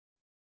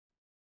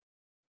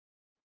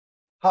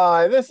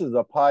Hi, this is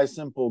a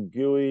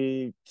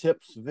FreeSimpleGUI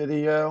tips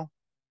video.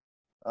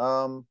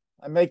 I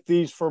make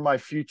these for my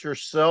future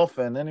self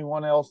and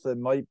anyone else that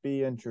might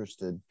be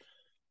interested.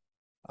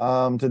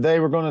 Today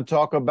we're going to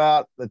talk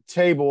about the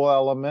table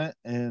element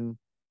and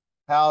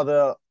how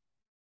to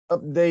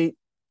update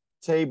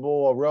a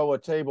row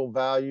of table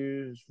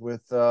values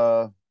with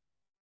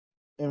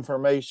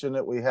information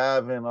that we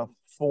have in a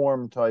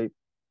form type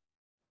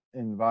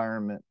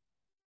environment.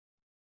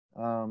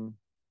 Um,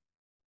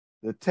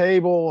 the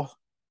table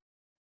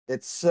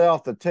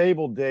itself, the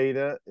table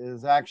data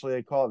is actually,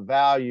 they call it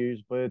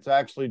values, but it's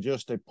actually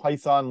just a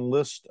Python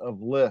list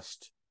of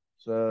lists.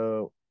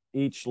 So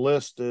each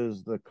list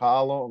is a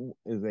column,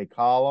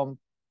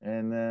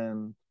 and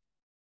then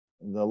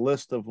the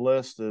list of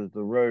lists is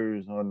the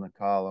rows on the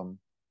column.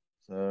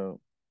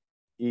 So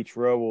each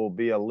row will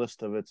be a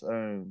list of its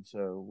own.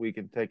 So we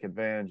can take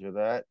advantage of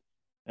that.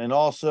 And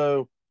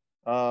also,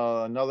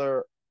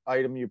 another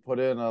item you put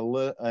in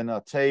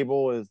a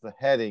table is the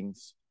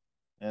headings.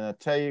 And a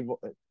table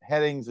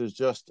headings is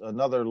just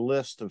another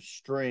list of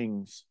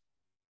strings,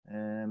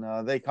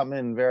 and they come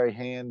in very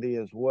handy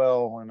as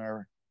well in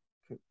our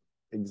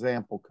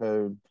example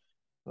code.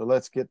 So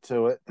let's get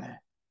to it.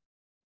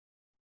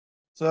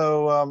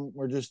 So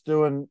we're just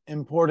doing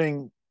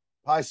importing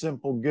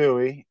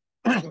FreeSimpleGUI.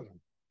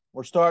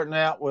 We're starting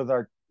out with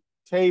our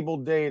table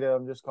data.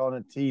 I'm just calling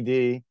it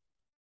TD,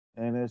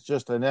 and it's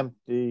just an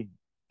empty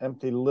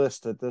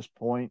list at this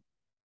point.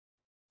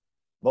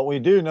 But we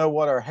do know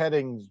what our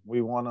headings we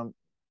want them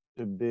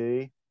to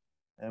be,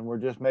 and we're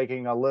just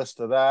making a list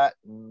of that,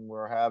 and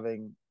we're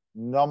having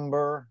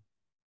number.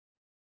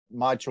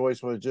 My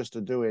choice was just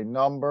to do a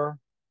number,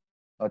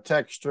 a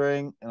text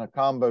string, and a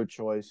combo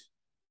choice.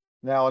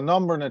 Now, a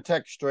number and a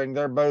text string,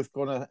 they're both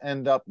going to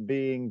end up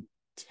being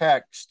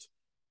text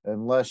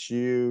unless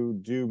you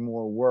do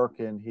more work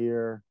in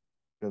here,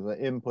 because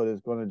the input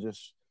is going to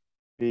just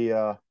be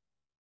a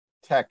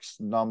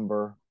text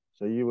number.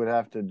 So you would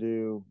have to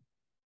do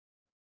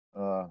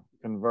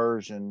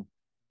conversion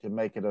to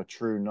make it a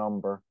true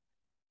number.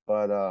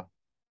 But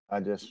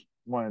I just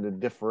wanted to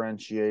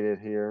differentiate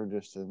it here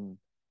just in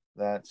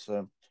that.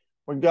 So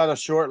we've got a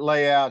short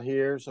layout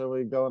here. So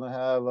we're going to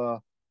have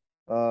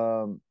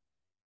a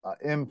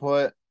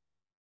input,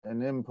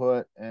 an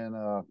input, and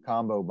a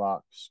combo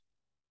box,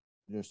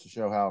 just to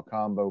show how a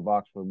combo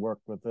box would work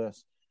with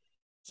this.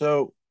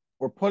 So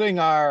we're putting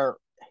our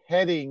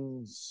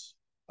headings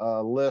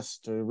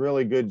list to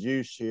really good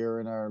use here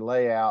in our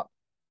layout.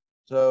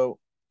 So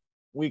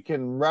we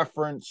can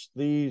reference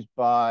these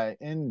by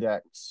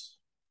index.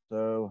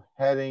 So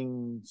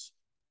headings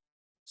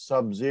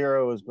sub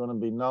 0 is going to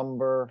be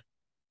number,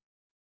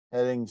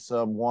 heading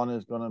sub 1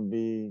 is going to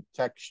be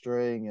text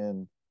string,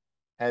 and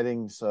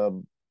heading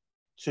sub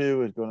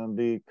 2 is going to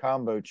be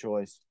combo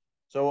choice.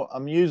 So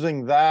I'm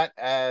using that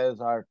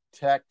as our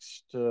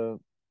text to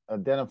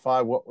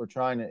identify what we're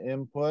trying to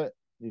input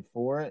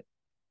before it.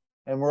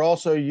 And we're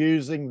also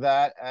using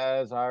that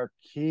as our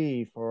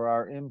key for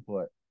our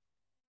input.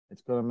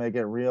 It's going to make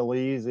it real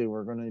easy.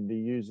 We're going to be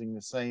using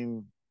the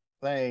same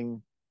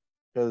thing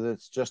because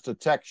it's just a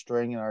text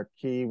string, and our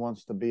key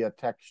wants to be a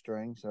text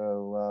string.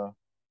 So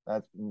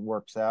that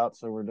works out.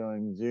 So we're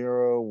doing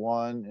 0,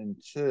 1, and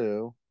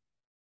 2,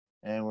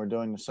 and we're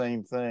doing the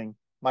same thing.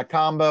 My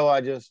combo,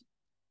 I just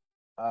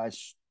red,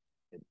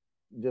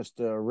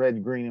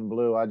 green, and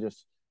blue. I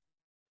just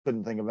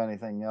couldn't think of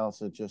anything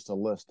else. It's just a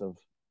list of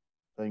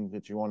things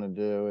that you want to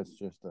do. It's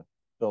just a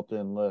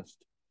built-in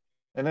list.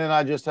 And then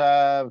I just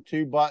have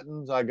two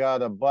buttons. I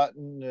got a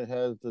button that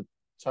has the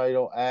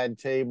title add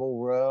table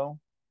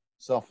row,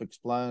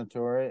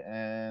 self-explanatory,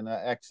 and an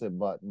exit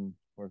button.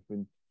 Of course,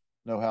 we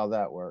know how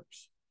that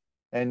works.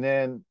 And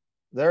then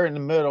they're in the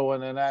middle,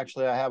 and then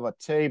actually I have a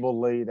table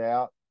laid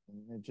out.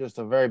 It's just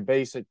a very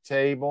basic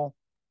table.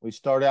 We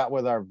start out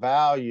with our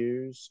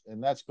values,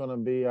 and that's going to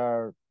be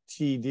our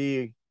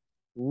TD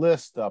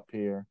list up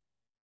here.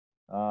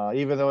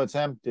 Even though it's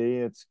empty,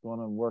 it's going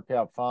to work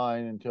out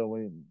fine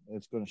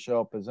it's going to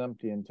show up as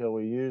empty until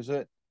we use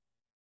it.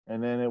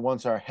 And then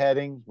once our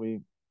headings, we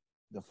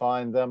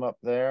define them up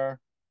there,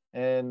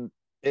 and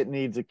it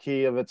needs a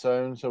key of its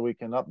own so we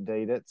can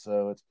update it.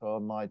 So it's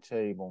called my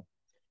table.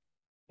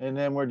 And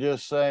then we're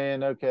just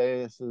saying,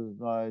 okay, this is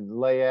my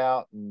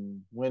layout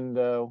and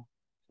window.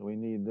 So we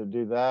need to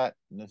do that.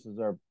 And this is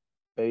our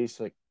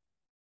basic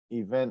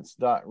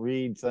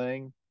events.read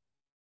thing.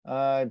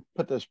 I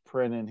put this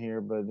print in here,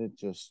 but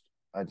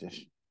I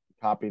just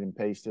copied and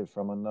pasted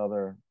from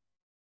another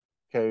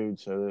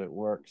code so that it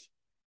works.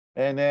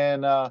 And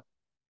then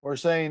we're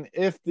saying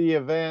if the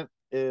event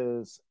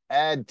is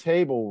add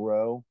table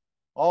row,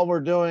 all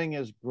we're doing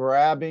is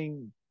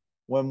grabbing,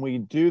 when we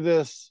do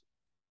this,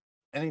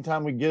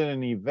 anytime we get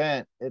an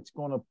event, it's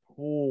going to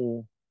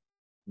pull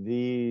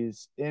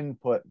these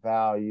input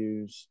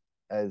values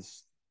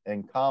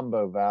and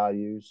combo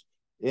values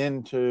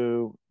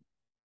into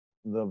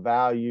the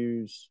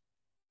values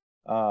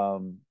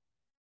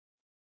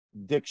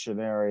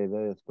dictionary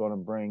that it's going to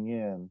bring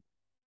in.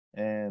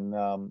 And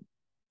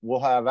we'll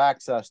have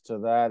access to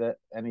that at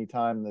any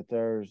time that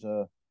there's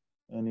an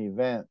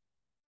event.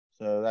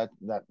 So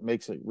that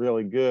makes it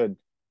really good.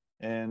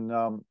 And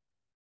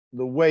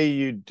the way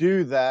you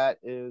do that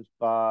is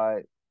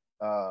by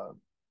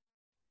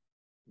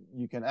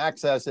you can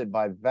access it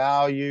by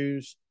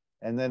values,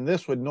 and then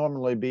this would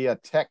normally be a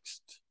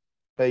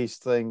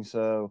text-based thing.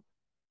 So,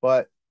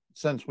 but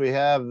since we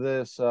have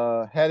this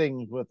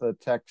headings with a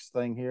text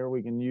thing here,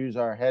 we can use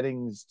our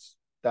headings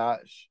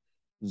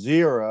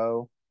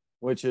 -0,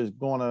 which is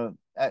going to,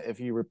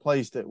 if you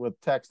replaced it with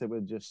text, it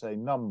would just say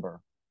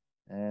number.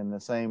 And the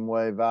same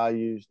way,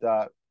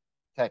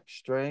 values.text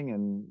string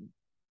and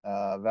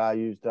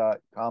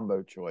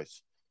values.combo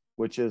choice,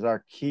 which is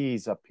our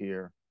keys up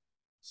here,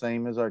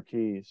 same as our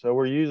keys. So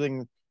we're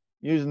using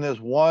this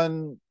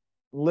one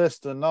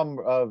list of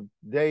number of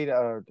data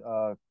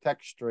or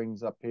text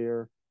strings up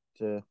here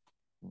to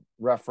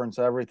reference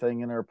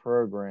everything in our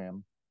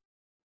program.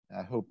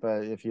 I hope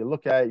if you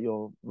look at it,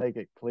 you'll make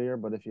it clear.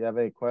 But if you have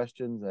any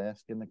questions,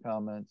 ask in the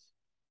comments.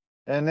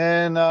 And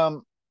then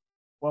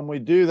when we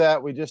do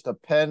that, we just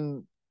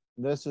append.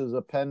 This is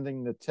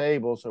appending the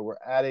table. So we're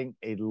adding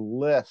a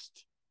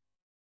list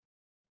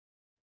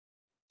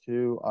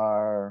to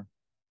our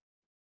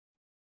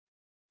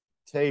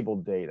table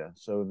data.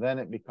 So then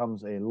it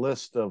becomes a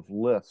list of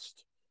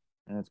lists.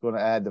 And it's going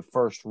to add the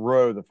first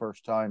row the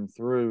first time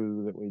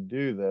through that we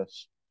do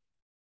this.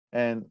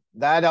 And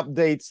that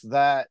updates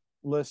that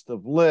list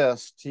of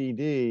lists,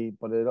 TD,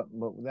 but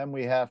then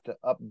we have to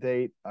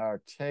update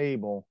our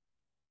table.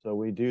 So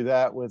we do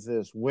that with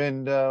this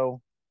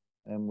window,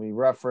 and we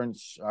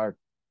reference our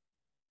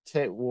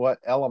what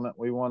element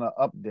we want to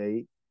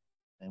update,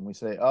 and we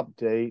say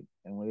update,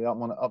 and we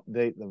want to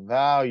update the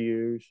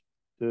values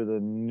to the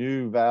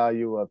new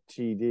value of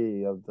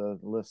TD, of the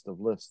list of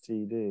lists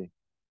TD.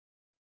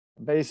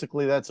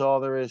 Basically, that's all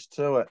there is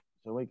to it.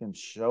 So we can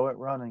show it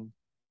running.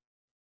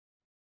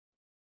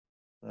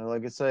 So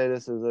like I say,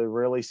 this is a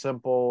really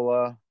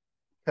simple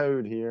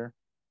code here.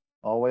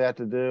 All we have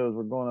to do is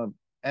we're going to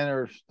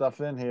enter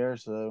stuff in here.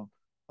 So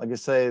like I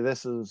say,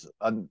 this is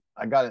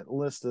I got it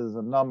listed as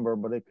a number,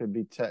 but it could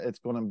be it's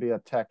going to be a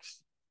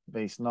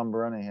text-based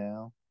number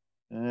anyhow.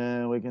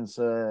 And we can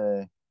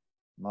say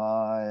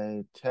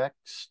my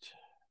text,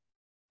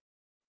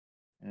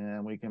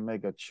 and we can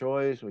make a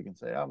choice. We can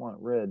say I want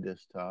red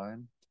this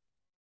time.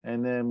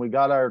 And then we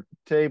got our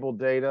table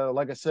data.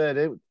 Like I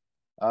said,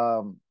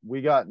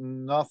 we got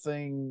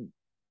nothing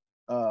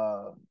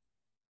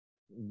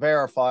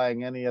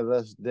verifying any of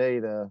this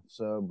data.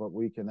 So, but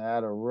we can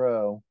add a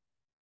row,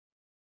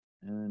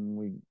 and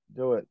we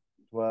do it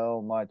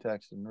 12, my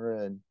text in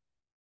red,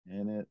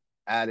 and it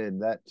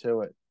added that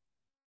to it.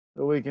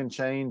 So we can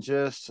change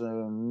this to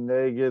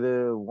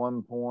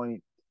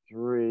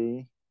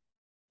 -1.3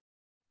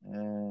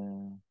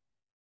 and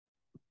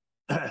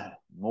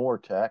more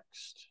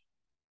text.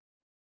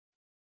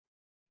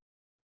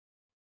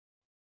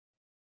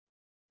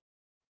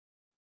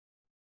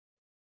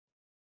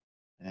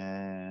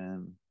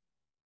 And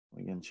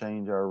we can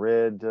change our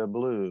red to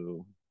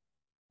blue.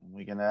 And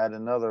we can add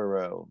another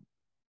row.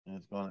 And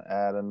it's going to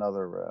add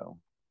another row.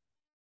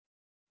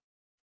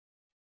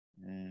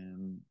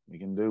 And we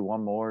can do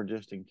one more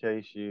just in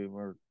case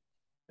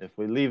if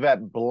we leave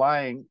that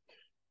blank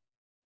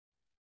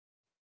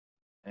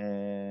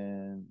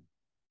and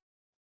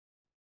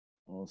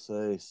we'll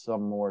say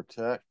some more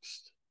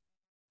text,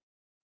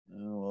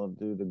 and we'll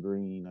do the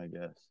green, I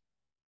guess.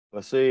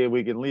 But see,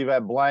 we can leave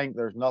that blank.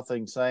 There's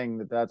nothing saying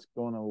that that's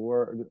going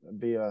to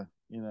be a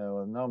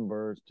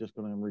number. It's just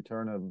going to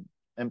return an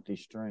empty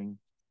string.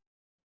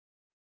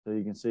 So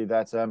you can see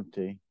that's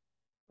empty,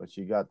 but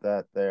you got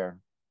that there.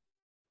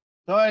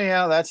 So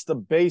anyhow, that's the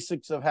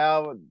basics of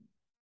how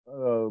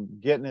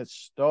getting it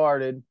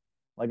started.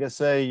 Like I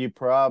say, you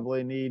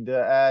probably need to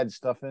add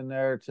stuff in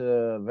there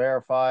to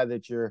verify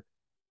that your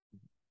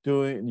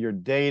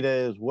data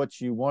is what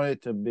you want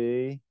it to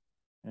be.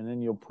 And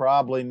then you'll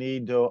probably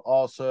need to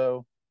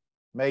also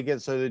make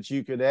it so that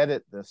you could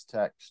edit this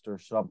text or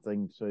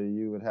something. So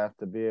you would have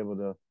to be able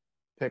to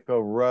pick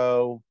a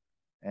row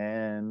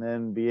and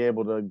then be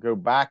able to go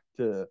back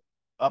to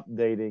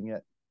updating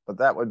it. But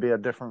that would be a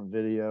different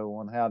video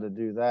on how to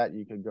do that.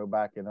 You could go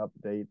back and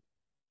update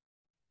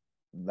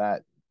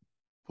that,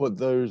 put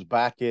those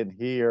back in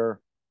here,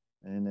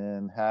 and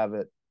then have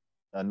it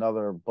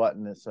another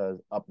button that says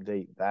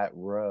update that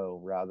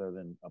row rather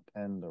than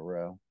append a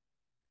row.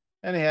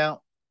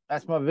 Anyhow,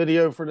 that's my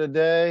video for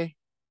today.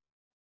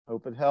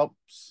 Hope it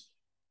helps.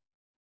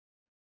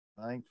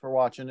 Thanks for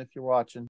watching if you're watching.